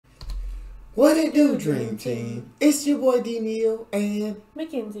What it do, Dream Team? It's your boy D Neal and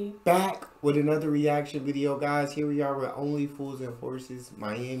Mackenzie. Back with another reaction video, guys. Here we are with Only Fools and Horses,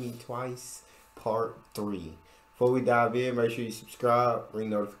 Miami Twice, Part 3. Before we dive in, make sure you subscribe, ring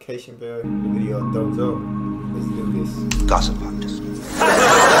notification bell, the video thumbs up. Let's do this. Gossip hunters. Maybe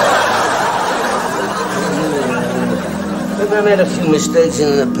I made a few mistakes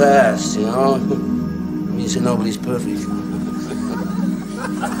in the past, you know? You say nobody's perfect.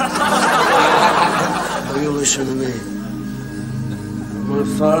 But you listen to me. My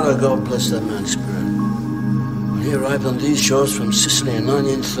father, God bless that man's spirit, when he arrived on these shores from Sicily in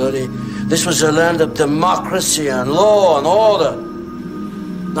 1930, this was a land of democracy and law and order.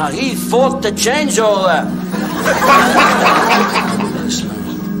 Now he fought to change all that.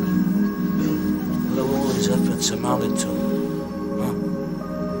 What have all these efforts amounted to? Huh?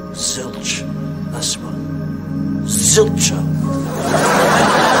 Zilch. That's what. Zilcha.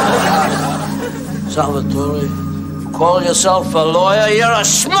 Salvatore, you call yourself a lawyer, you're a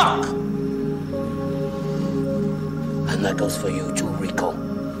schmuck! And that goes for you too, Rico.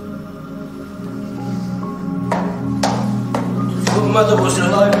 If your mother was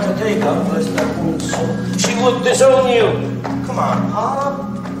alive today, God bless that woman's soul, she would disown you. Come on, Pop.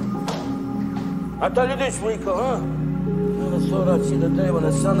 I'll tell you this, Rico, huh? Never thought I'd see the day when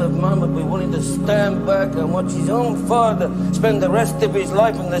a son of mine would be willing to stand back and watch his own father spend the rest of his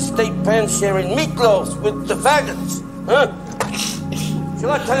life in the state pen sharing meatloaf with the faggots, huh?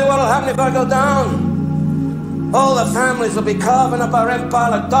 Shall I tell you what'll happen if I go down? All the families will be carving up our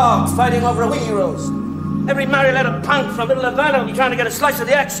empire like dogs fighting over a heroes. Every marionette punk from Little Havana will be trying to get a slice of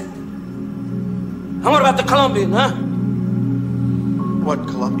the action. And what about the Colombian, huh? What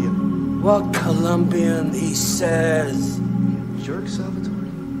Colombian? What Colombian, he says. Jerk, Salvatore?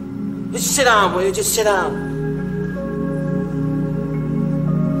 Just sit down, will you? Just sit down.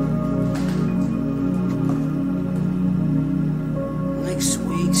 Next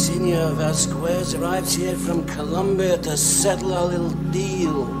week, Senor Vasquez arrives here from Colombia to settle a little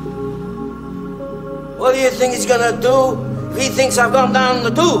deal. What do you think he's gonna do if he thinks I've gone down the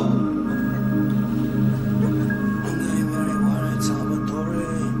tube? I'm getting very worried, Salvatore.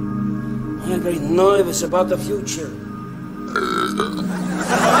 I'm very nervous about the future.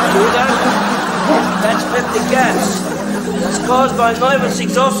 That's 50 gas. That's caused by nervous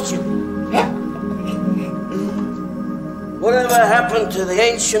exhaustion. Whatever happened to the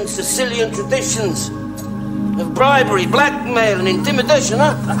ancient Sicilian traditions of bribery, blackmail, and intimidation,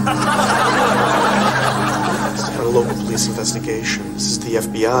 huh? It's not a local police investigation. This is the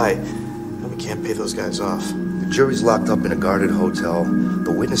FBI. And we can't pay those guys off. The jury's locked up in a guarded hotel.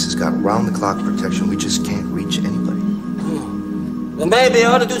 The witnesses got round-the-clock protection. We just can't reach anybody. Well, maybe I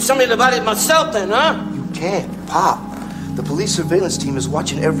ought to do something about it myself then, huh? You can't, Pop. The police surveillance team is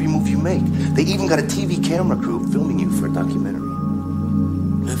watching every move you make. They even got a TV camera crew filming you for a documentary.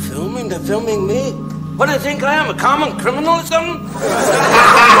 They're filming me? What do you think I am, a common criminal or something? Listen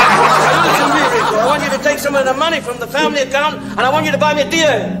to me, Rico. I want you to take some of the money from the family account, and I want you to buy me a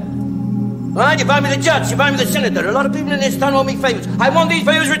DA. All right, you buy me the judge, you buy me the senator. A lot of people in this town owe me favors. I want these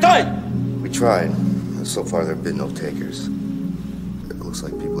favors returned. We tried. So far, there have been no takers. It looks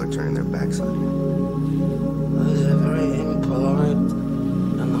like people are turning their backs on you. That is a very impolite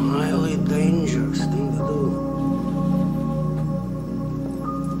and highly dangerous thing to do.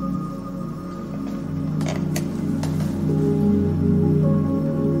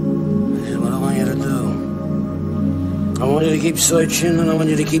 This is what I want you to do. I want you to keep searching and I want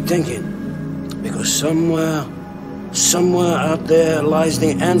you to keep thinking. Because somewhere out there lies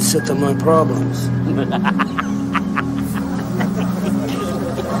the answer to my problems.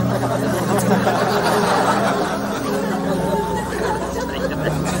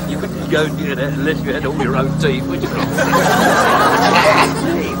 You couldn't go near that unless you had all your own teeth, would you?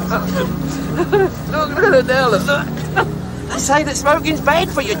 Look at the hell of that. They say that smoking's bad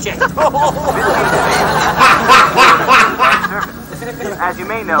for your chest. As you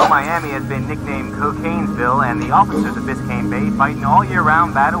may know, Miami has been nicknamed Cocainesville, and the officers of Biscayne Bay fight an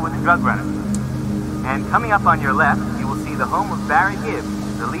all-year-round battle with the drug runners. And coming up on your left, you will see the home of Barry Gibb,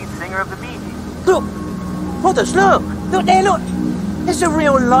 the lead singer of the Bee Gees. Look! Brothers, look! Look there, look! It's a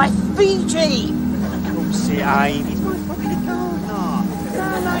real-life Bee Gee! Of course it ain't. It's most probably the gardener.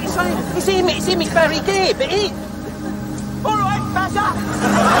 No, it's him, it's Barry Gibb, it is! All right, Buzzer!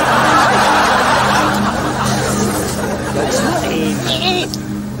 That's not him. It is!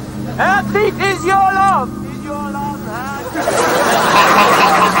 How deep is your love? Is your love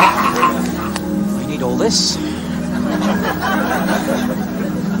We need all this.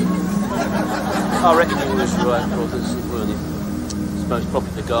 I reckon you was right, brothers, weren't you? It's most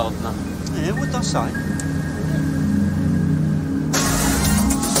probably the gardener. Yeah, what did I say?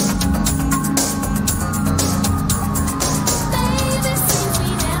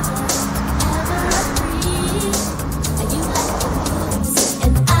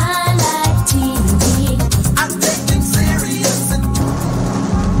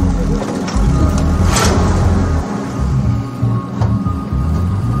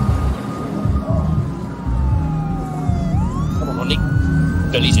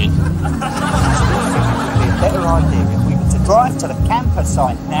 Billy's in. It'd be a better idea if we were to drive to the camper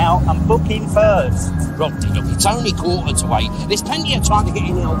site now and book in first. Rodney, look, it's only 7:45. There's plenty of time to get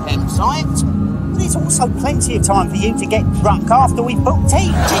in the old campsite. There's also plenty of time for you to get drunk after we've booked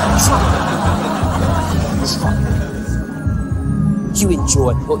in. You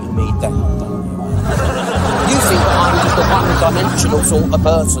enjoy putting me down, don't you? You think I'm just a one-dimensional sort of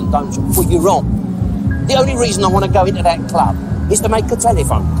person, don't you? Well, you're wrong. The only reason I want to go into that club is to make a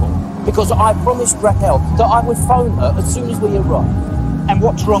telephone call, because I promised Raquel that I would phone her as soon as we arrive. And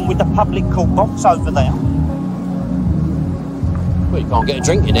what's wrong with the public call box over there? Well, you can't get a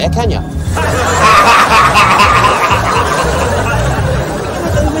drink in there, can you? What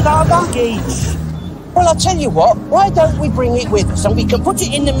do we do with our luggage? Well, I'll tell you what, why don't we bring it with us and we can put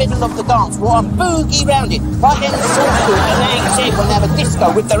it in the middle of the dance floor and boogie round it, like them sort of and they exist and have a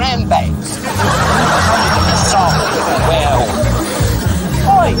disco with their handbags. Well...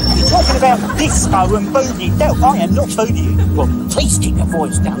 Oi, you're talking about disco and boogie. No, I am not boogieing. Well, please keep your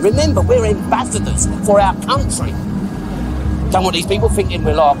voice down. Remember, we're ambassadors for our country. Don't want these people thinking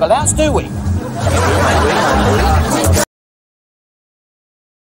we're lark-a-louse, do we?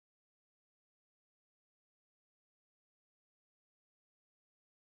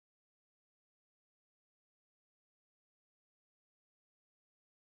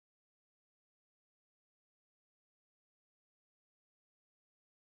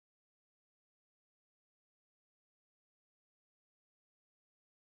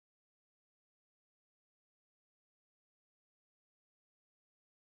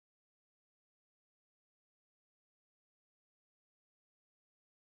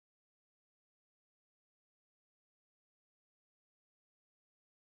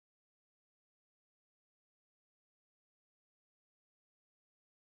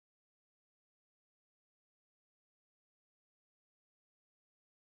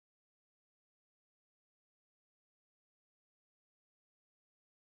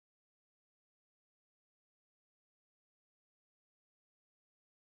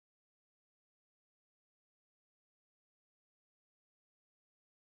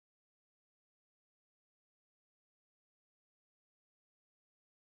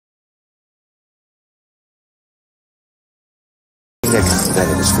 Next that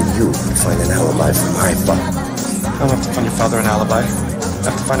is for you to find an alibi for my father. I don't have to find your father an alibi.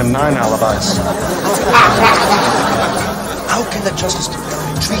 I have to find him 9 alibis. How can the Justice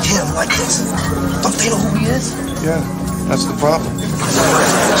Department treat him like this? Don't they know who he is? Yeah, that's the problem. The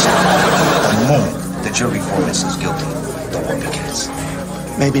moment the jury foreman is guilty, the war begins.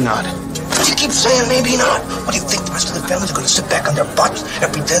 Maybe not. But you keep saying maybe not. What do you think the rest of the families are going to sit back on their butts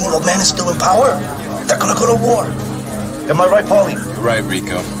and pretend the old man is still in power? They're going to go to war. Am I right, Paulie? You're right,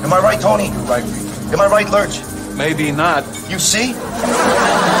 Rico. Am I right, Tony? You're right, Rico. Am I right, Lurch? Maybe not. You see?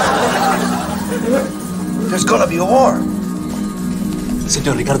 There's gonna be a war.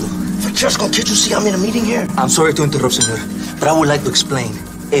 Senor Ricardo. Francesco, can't you see I'm in a meeting here? I'm sorry to interrupt, senor, but I would like to explain.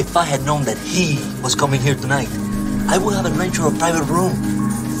 If I had known that he was coming here tonight, I would have arranged for a private room.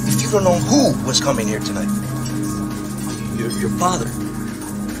 If you don't know who was coming here tonight. Your father.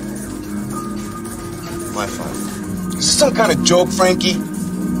 My father. Is this some kind of joke, Frankie?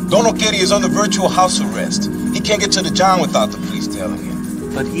 Don O'Keefe is under virtual house arrest. He can't get to the John without the police telling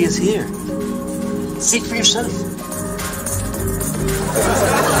him. But he is here. See for yourself.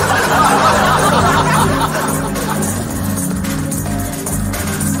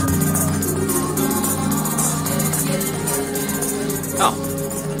 Oh,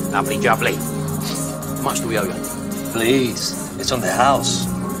 lovely jubbly. How much do we owe you? Please, it's on the house.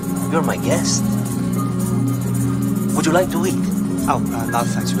 You're my guest. Would you like to eat? Oh, no,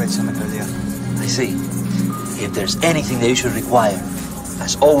 thanks. We ate something earlier. I see. If there's anything that you should require,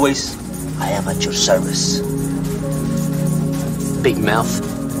 as always, I am at your service. Big mouth.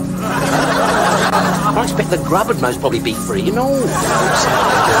 I expect the grub would most probably be free, you know.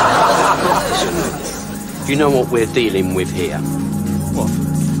 Do you know what we're dealing with here? What?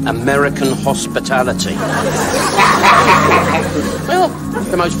 American hospitality. Well,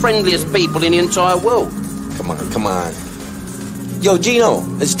 the most friendliest people in the entire world. Come on. Yo, Gino,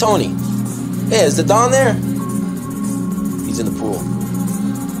 it's Tony. Yeah, is the Don there? He's in the pool.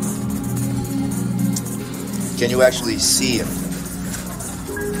 Can you actually see him?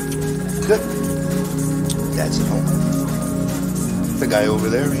 Good. Dad's at home. The guy over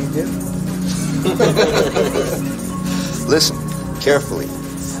there ain't here. Listen, carefully.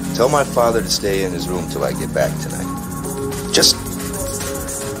 Tell my father to stay in his room till I get back tonight. Just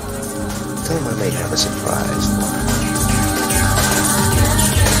tell him I may have a surprise for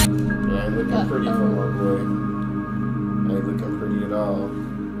him. Yeah, ain't looking pretty for my boy. Ain't looking pretty at all.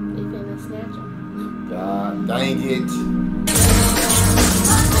 You finna snatch him? God dang it.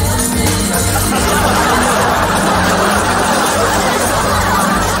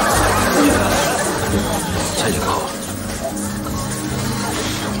 Tell you what.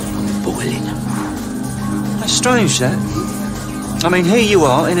 I'm boiling. That's strange, that. I mean, here you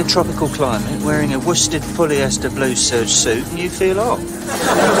are in a tropical climate, wearing a worsted polyester blue serge suit, and you feel hot.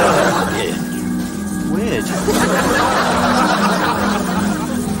 Yeah. Weird.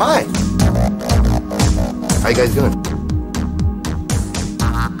 Hi. How you guys doing?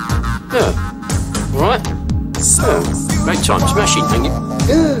 Yeah. All right. Great time. Smashing, thank you.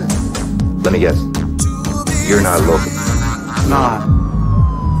 Yeah. Let me guess. You're not local. No.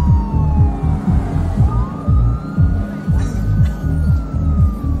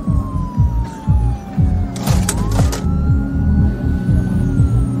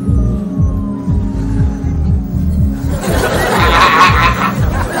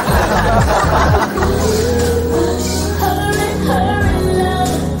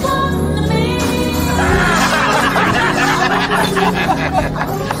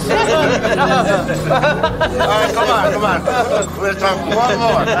 Alright, come on. We'll talk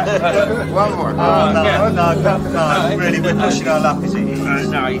one more. No, really, we're pushing our luck, is it?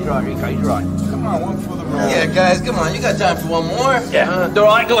 No, he's right, Rico, he's right. Come on, one for the road. Yeah, guys, come on. You got time for one more? Yeah. All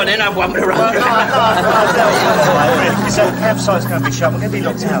right, go on then. Have one to run. No, because the campsite's going to be shut. We're going to be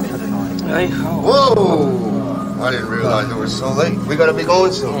locked out for the night. Hey, Whoa! I didn't realize it was so late. We gotta be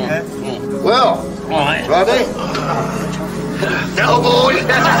going soon. Yeah? Well, all right. Rodney? No, boy!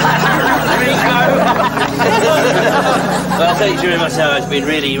 Well, thanks very much, Howard. It's been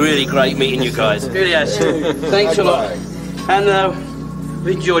really, really great meeting you guys. It really has. Thanks a lot. And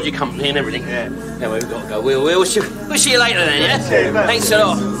we enjoyed your company and everything. Yeah, we've got to go. We'll see you later then, yeah? Thanks a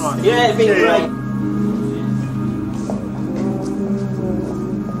lot. Yeah, it's been great.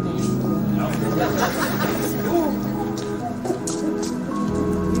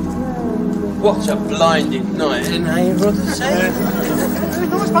 What a blinding night, isn't it, your brother say?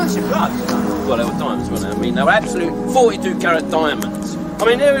 Nice bunch of blood. Well, they were diamonds, weren't they? I mean, they were absolute 42-carat diamonds. I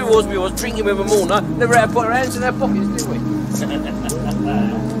mean, there we was drinking with them all night. Never had to put our hands in our pockets, did we?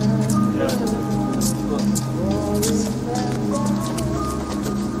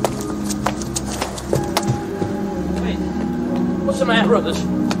 What's the matter, brothers?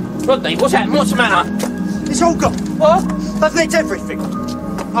 Rodney, what's happened? What's the matter? It's all gone. What? They've nicked everything.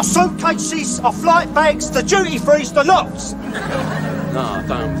 Our suitcases, our flight bags, the duty frees, the locks. No, I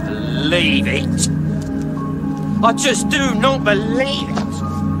don't believe it. I just do not believe it.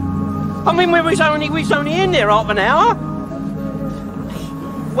 I mean, we was only in there half an hour.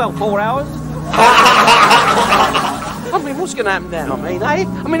 Well, 4 hours. I mean, what's going to happen now? I mean, eh?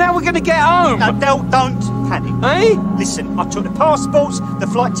 I mean, how are we going to get home? Now, Del, don't panic. Eh? Listen, I took the passports, the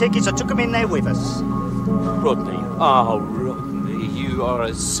flight tickets, I took them in there with us. Rodney. Oh, Rodney, you are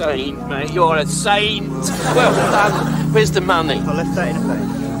a saint, mate. You're a saint. Well done. Where's the money? I left that in a bag.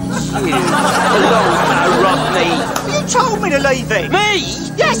 You long Rodney. You told me to leave it. Me?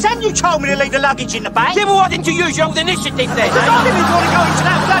 Yes, and you told me to leave the luggage in the bag. Yeah, well, why didn't you use your own initiative then? Because I didn't want to go into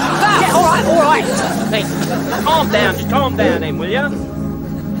that bloody bag. Yeah, all right. Hey, calm down. Just calm down then, will you?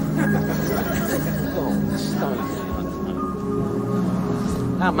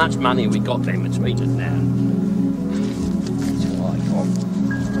 How much money have we got then between us now?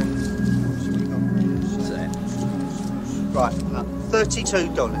 Right,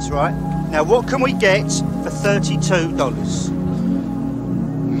 $32, right? Now, what can we get for $32?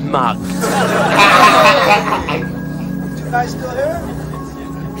 Mug. You guys still here?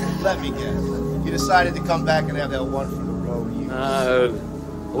 Let me guess. You decided to come back and have that one for the road. No.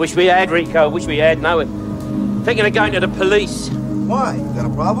 I wish we had, Rico. I wish we had. No, we're thinking of going to the police. Why? You got a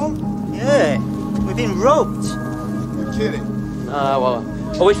problem? Yeah, we've been robbed. You're kidding. Oh, well,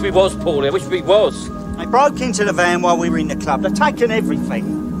 I wish we was, Paulie. I wish we was. They broke into the van while we were in the club. They've taken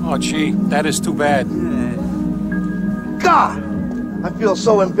everything. Oh, gee, that is too bad. Yeah. God! I feel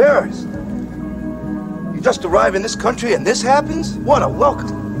so embarrassed. You just arrive in this country and this happens? What a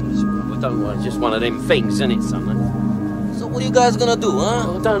welcome. Well, don't worry. It's just one of them things, isn't it, son? So what are you guys gonna do,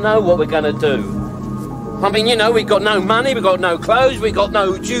 huh? I don't know what we're gonna do. I mean, you know, we've got no money, we've got no clothes, we've got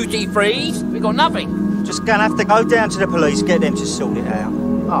no duty frees, we've got nothing. Just gonna have to go down to the police, get them to sort it out.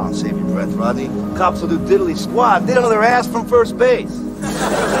 Oh, save your breath, Rodney. Cops will do diddly squat. They don't know their ass from first base.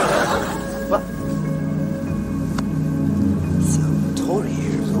 What? Salvatore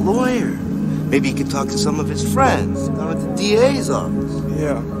here's a lawyer. Maybe he could talk to some of his friends down at the DA's office.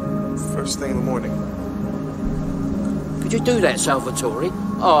 Yeah, first thing in the morning. Could you do that, Salvatore?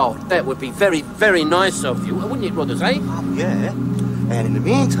 Oh, that would be very, very nice of you, wouldn't it, brothers, eh? Oh, yeah. And in the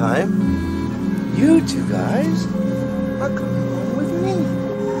meantime, you two guys are coming home with me.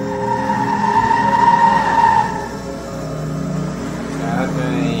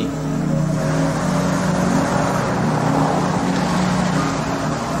 Okay.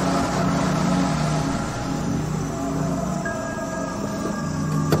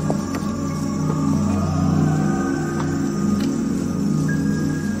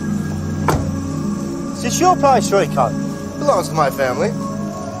 Is this your place, Rico? Belongs to my family.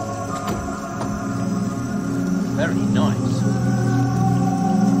 Very nice.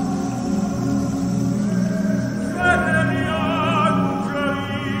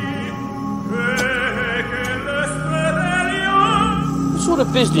 What sort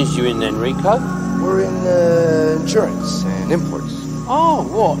of business you in then, Rico? We're in insurance and imports. Oh,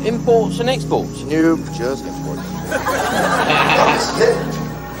 what? Imports and exports? Nope, just imports.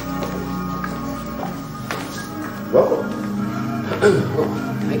 Welcome.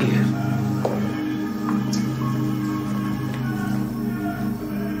 Thank you.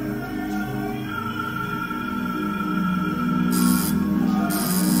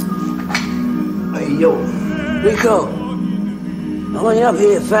 Hey, yo. Rico, hurry up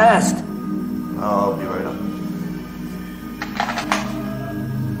here fast. I'll be right up.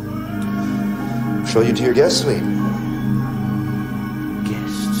 Show you to your guest suite.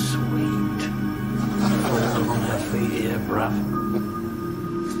 Guest suite. Hold on our feet here, bruv.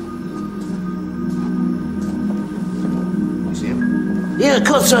 You see him? Yeah, of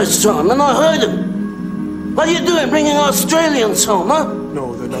course I saw him, and I heard him. What are you doing, bringing Australians home, huh?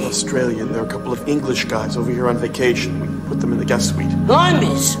 No, they're not Australian. They're a couple of English guys over here on vacation. We put them in the guest suite.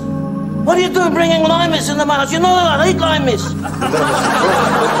 Limeys? What are you doing bringing limeys in the house? You know I hate limeys.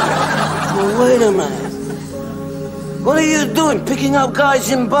 Well, wait a minute. What are you doing, picking up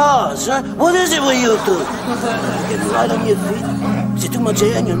guys in bars, huh? What is it what you do? Getting right on your feet? Is it too much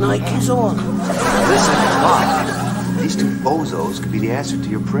air in your Nikes or what? Listen, Bob. These two bozos could be the answer to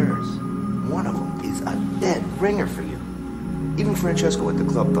your prayers. One of them is a dead ringer for you. Even Francesco at the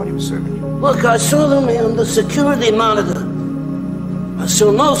club thought he was serving you. Look, I saw them on the security monitor. I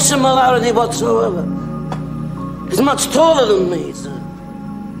saw no similarity whatsoever. He's much taller than me.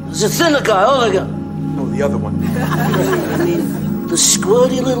 He's a thinner guy, older guy. No, the other one. I mean, the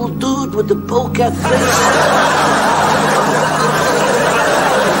squirty little dude with the polecat face.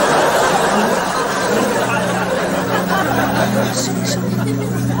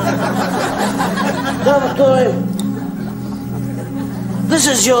 Salvatore, this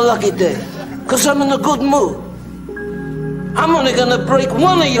is your lucky day, because I'm in a good mood. I'm only gonna break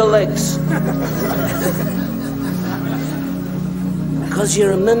one of your legs. Because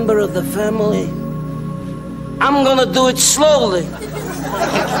you're a member of the family, I'm gonna do it slowly.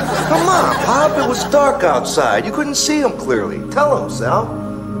 Come on, Pop. It was dark outside. You couldn't see him clearly. Tell him, Sal.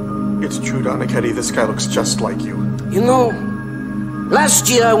 It's true, Donizetti. This guy looks just like you. You know, last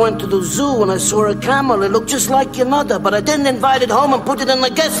year I went to the zoo and I saw a camel. It looked just like your mother, but I didn't invite it home and put it in the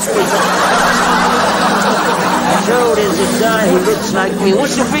guest suite. So there's a guy who looks like me.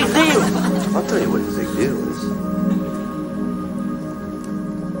 What's the big deal? I'll tell you what the big deal is.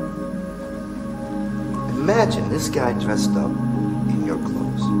 Imagine this guy dressed up in your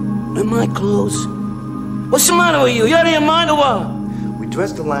clothes. In my clothes? What's the matter with you? You out of your mind or what? We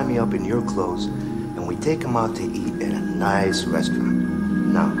dress the limey up in your clothes, and we take him out to eat at a nice restaurant.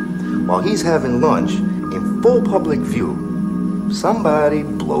 Now, while he's having lunch in full public view, somebody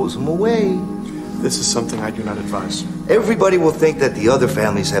blows him away. This is something I do not advise. Everybody will think that the other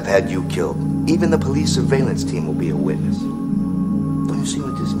families have had you killed. Even the police surveillance team will be a witness. Don't you see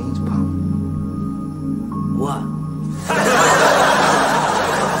what this means, Pop? What?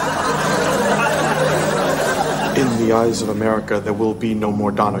 In the eyes of America, there will be no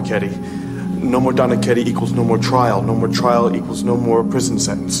more Donizetti. No more Donizetti equals no more trial. No more trial equals no more prison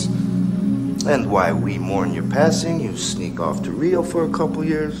sentence. And while we mourn your passing, you sneak off to Rio for a couple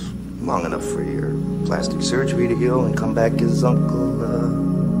years. Long enough for your plastic surgery to heal and come back as Uncle,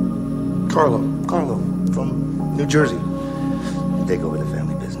 Carlo from New Jersey. And take over the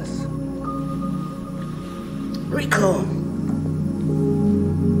family business. Rico.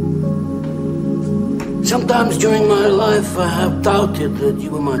 Sometimes during my life I have doubted that you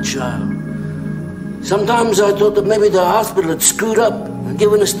were my child. Sometimes I thought that maybe the hospital had screwed up and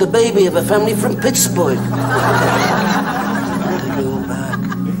given us the baby of a family from Pittsburgh. Take it all back.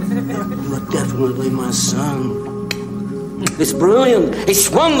 You are definitely my son. It's brilliant. It's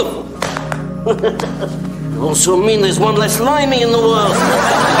wonderful. It also means there's one less limey in the world.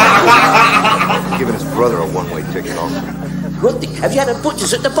 Giving his brother a one-way ticket also. Rodney, have you had a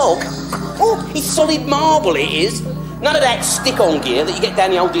butcher's at the bog? Oh, it's solid marble, it is. None of that stick-on gear that you get down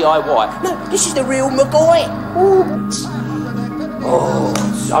the old DIY. No, this is the real McCoy. Oh,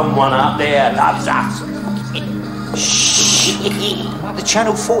 someone up there loves us. Shh. The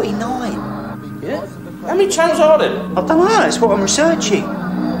Channel 49. Yeah? How many channels are there? I don't know, that's what I'm researching.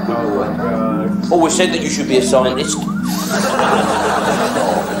 Oh, Always said that you should be a scientist.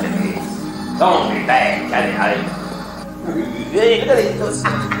 Don't be bad, can it,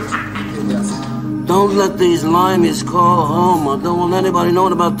 Don't let these limeys call home. I don't want anybody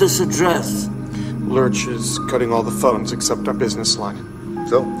knowing about this address. Lurch is cutting all the phones except our business line.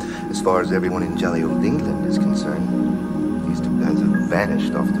 So, as far as everyone in jolly old England is concerned, these two guys have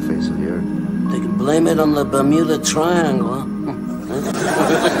vanished off the face of the earth. They can blame it on the Bermuda Triangle, huh?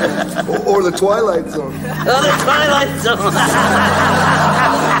 or the Twilight Zone. Oh, the Twilight Zone!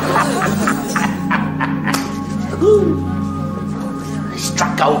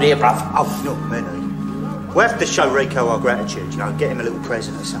 Struck gold here, bruv. Oh, no, man. We'll have to show Rico our gratitude, you know, get him a little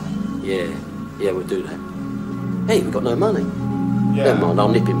present or something. Yeah, we'll do that. Hey, we've got no money. Yeah. Never mind, I'll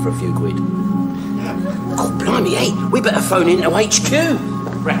nip him for a few quid. God, blimey, hey, we better phone into HQ.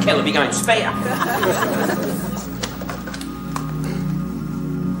 Raquel will be going spare.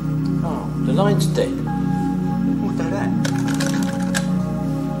 Oh, the line's dead. What about that?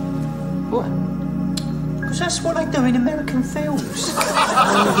 What? Because that's what they do in American films.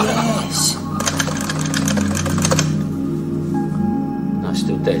 Oh, yes. No,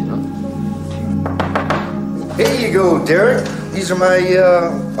 still dead, huh? Here you go, Derek. These are my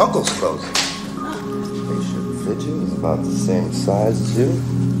uncle's clothes. They should fit you. He's about the same size as you.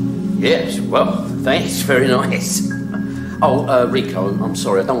 Yes, well, thanks. Very nice. Oh, Rico, I'm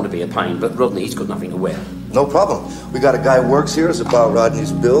sorry, I don't want to be a pain, but Rodney's got nothing to wear. No problem. We got a guy who works here. It's about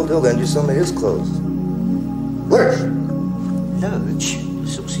Rodney's build. He'll lend you some of his clothes. Lurch! Lurch?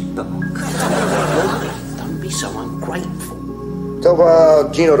 Saucy bug. Don't be so ungrateful. Tell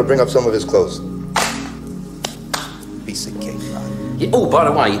Gino to bring up some of his clothes. Piece of cake, Rod. Yeah, oh, by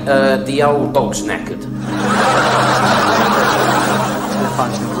the way, the old dog's knackered.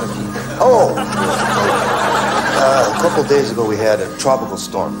 Oh! A couple days ago we had a tropical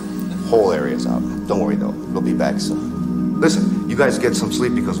storm. Whole area's out. Don't worry though, we'll be back soon. Listen, you guys get some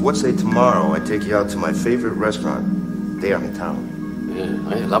sleep because what say tomorrow I take you out to my favorite restaurant there in town.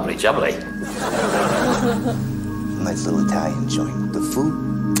 Yeah, lovely jubbly. Nice little Italian joint. The food,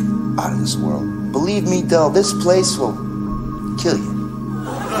 out of this world. Believe me, Del, this place will kill you.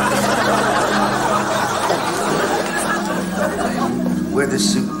 Wear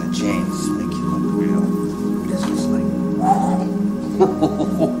this suit and the jeans, make you look real businesslike.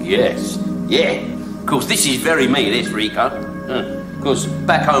 Yes, yeah. Of course, this is very me, this, Rico. Because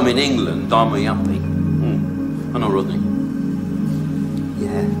back home in England, I'm a yuppie. I know, Rodney.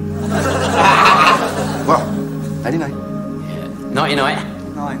 Yeah. Well, nighty-night. Yeah. Nighty-night.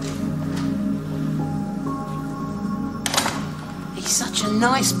 Night. He's such a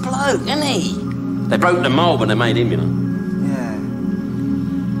nice bloke, isn't he? They broke the mould when they made him, you know. Yeah.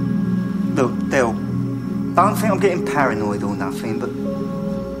 Look, Del, don't think I'm getting paranoid or nothing, but...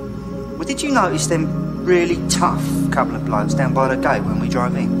 Well, did you notice them really tough couple of blokes down by the gate when we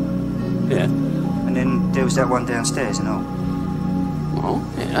drove in? Yeah. And then there was that one downstairs and all. Oh,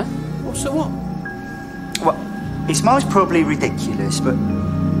 yeah? What's the what? Well, it's most probably ridiculous, but...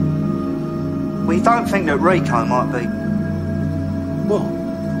 We don't think that Rico might be... What?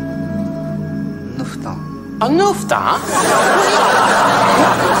 Nufta. A nufta?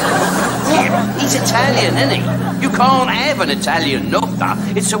 He's Italian, isn't he? You can't have an Italian nufta.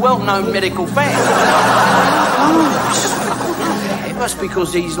 It's a well-known medical fact. It must be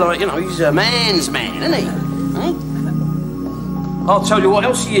because he's like, you know, he's a man's man, isn't he? Huh? I'll tell you what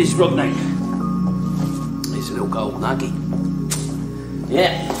else he is, Rodney. He's a little gold nugget.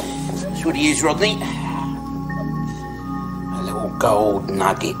 Yeah, that's what he is, Rodney. A little gold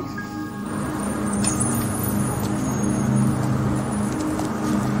nugget.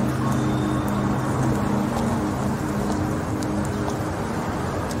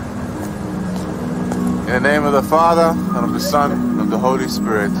 In the name of the Father, and of the Son, and of the Holy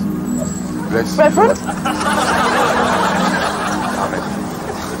Spirit. Bless you. Reverend? Amen.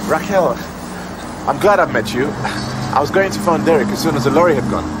 Raquel, I'm glad I've met you. I was going to phone Derek as soon as the lorry had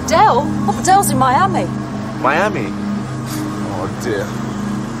gone. Dell? Oh, Dell's in Miami. Miami? Oh, dear.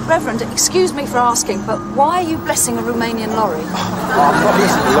 Reverend, excuse me for asking, but why are you blessing a Romanian lorry? Oh, I'm not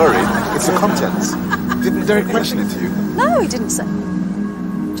blessing the lorry. It's the contents. Didn't Derek mention it to you? No, he didn't say.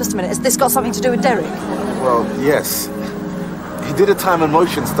 Just a minute. Has this got something to do with Derek? Well, yes. He did a time and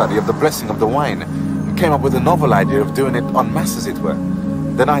motion study of the blessing of the wine and came up with a novel idea of doing it en masse, as it were.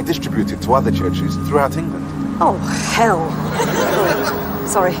 Then I distributed to other churches throughout England. Oh, hell.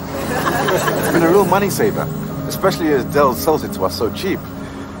 Sorry. It's been a real money saver, especially as Dell sells it to us so cheap.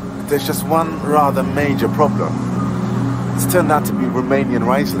 There's just one rather major problem. It's turned out to be Romanian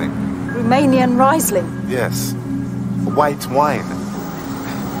Riesling. Romanian Riesling? Yes. White wine.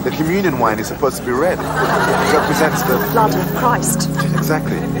 The communion wine is supposed to be red. It represents the blood of Christ.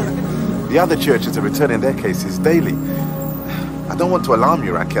 Exactly. The other churches are returning their cases daily. I don't want to alarm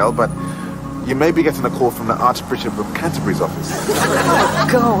you, Raquel, but you may be getting a call from the Archbishop of Canterbury's office. Oh,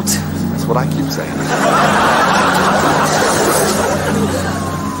 God. That's what I keep saying.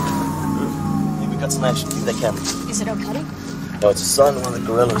 We got smashed. Leave that camera. Is it okay? No, it's a sign of one of the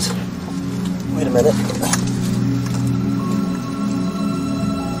gorillas. Wait a minute.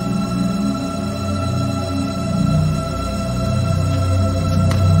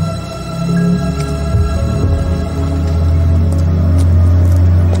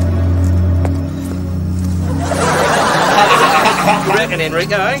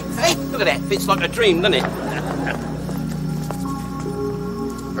 Enrico, eh? Hey, look at that. Fits like a dream, doesn't it?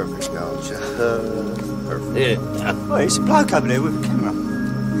 Perfect, Alja. Perfect. Yeah. Oh, it's a bloke over there with a camera.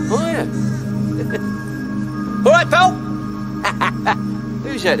 Oh, yeah. All right, pal.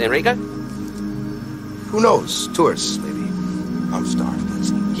 Who's that, Enrico? Who knows? Tourists, maybe. I'm starved,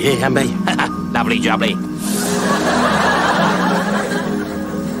 Leslie. Yeah, and me. Lovely jubbly.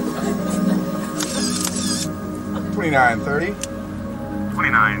 $29.30.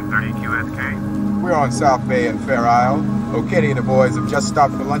 2930 QSK. We're on South Bay and Fair Isle. O'Kitty and the boys have just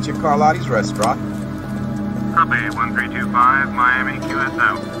stopped for lunch at Carlotti's restaurant. Copy, 1325, Miami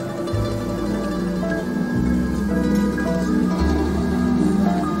QSO.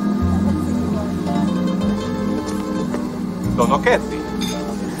 Donizetti.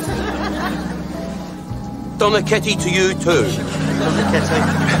 Donizetti to you too.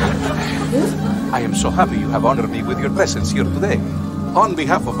 I am so happy you have honored me with your presence here today. On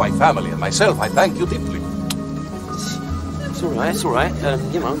behalf of my family and myself, I thank you deeply. It's all right, it's all right.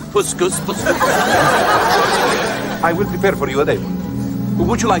 You know, puskus. I will prepare for you a table.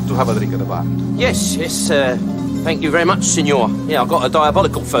 Would you like to have a drink at the bar? Yes, yes, thank you very much, senor. Yeah, I've got a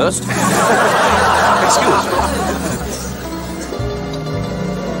diabolical first. Excuse me.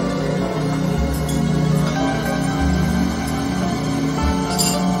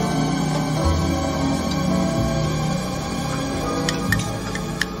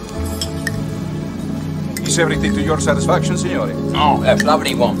 Is everything to your satisfaction, signore? Oh, a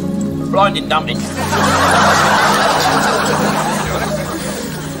lovely one. Blinding dumpling.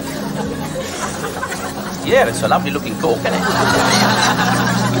 Yeah, it's a lovely looking cork, isn't it?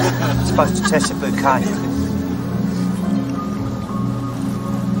 It's supposed to test a bouquet.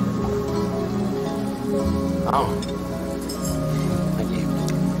 Oh. Thank you.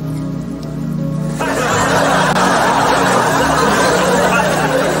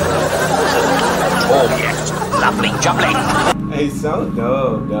 Oh, yes. Lovely jubbly. Hey, so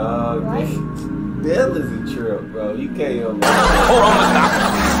dope, dog. Bill is a trip, bro. You can't even. Hold on with that.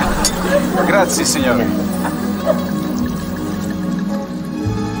 Grazie, signore.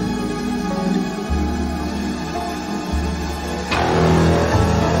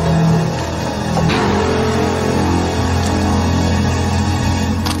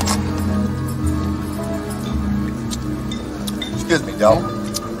 Excuse me, Del.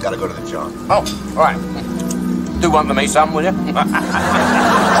 Gotta go to the John. Oh, all right. Do one for me, son, will you?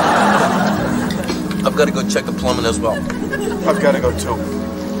 I've got to go check the plumbing as well. I've got to go too.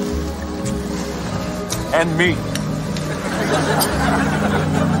 And me.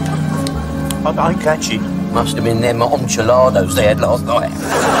 I ain't catch it. Must have been them enchiladas they had last night.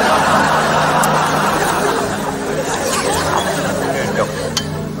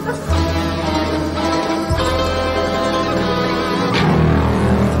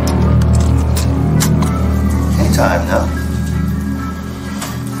 Time now.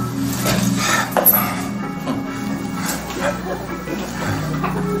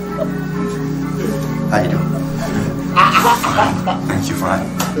 How you doing? Thank you, Frank.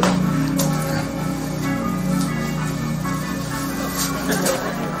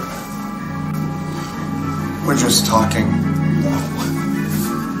 We're just talking.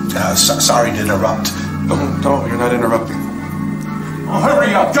 Sorry to interrupt. Don't, you're not interrupting. Oh,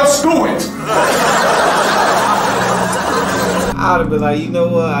 hurry up, just do it! I'd have been like, you know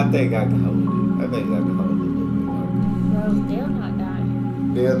what? I think I can hold it. I think I can hold it. Well, Dale not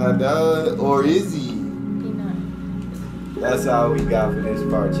dying. Dale not dying? Or is he? He not. That's all we got for this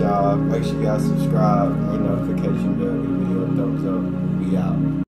part, y'all. Make sure y'all subscribe, ring notification bell, give the video a thumbs up. We out.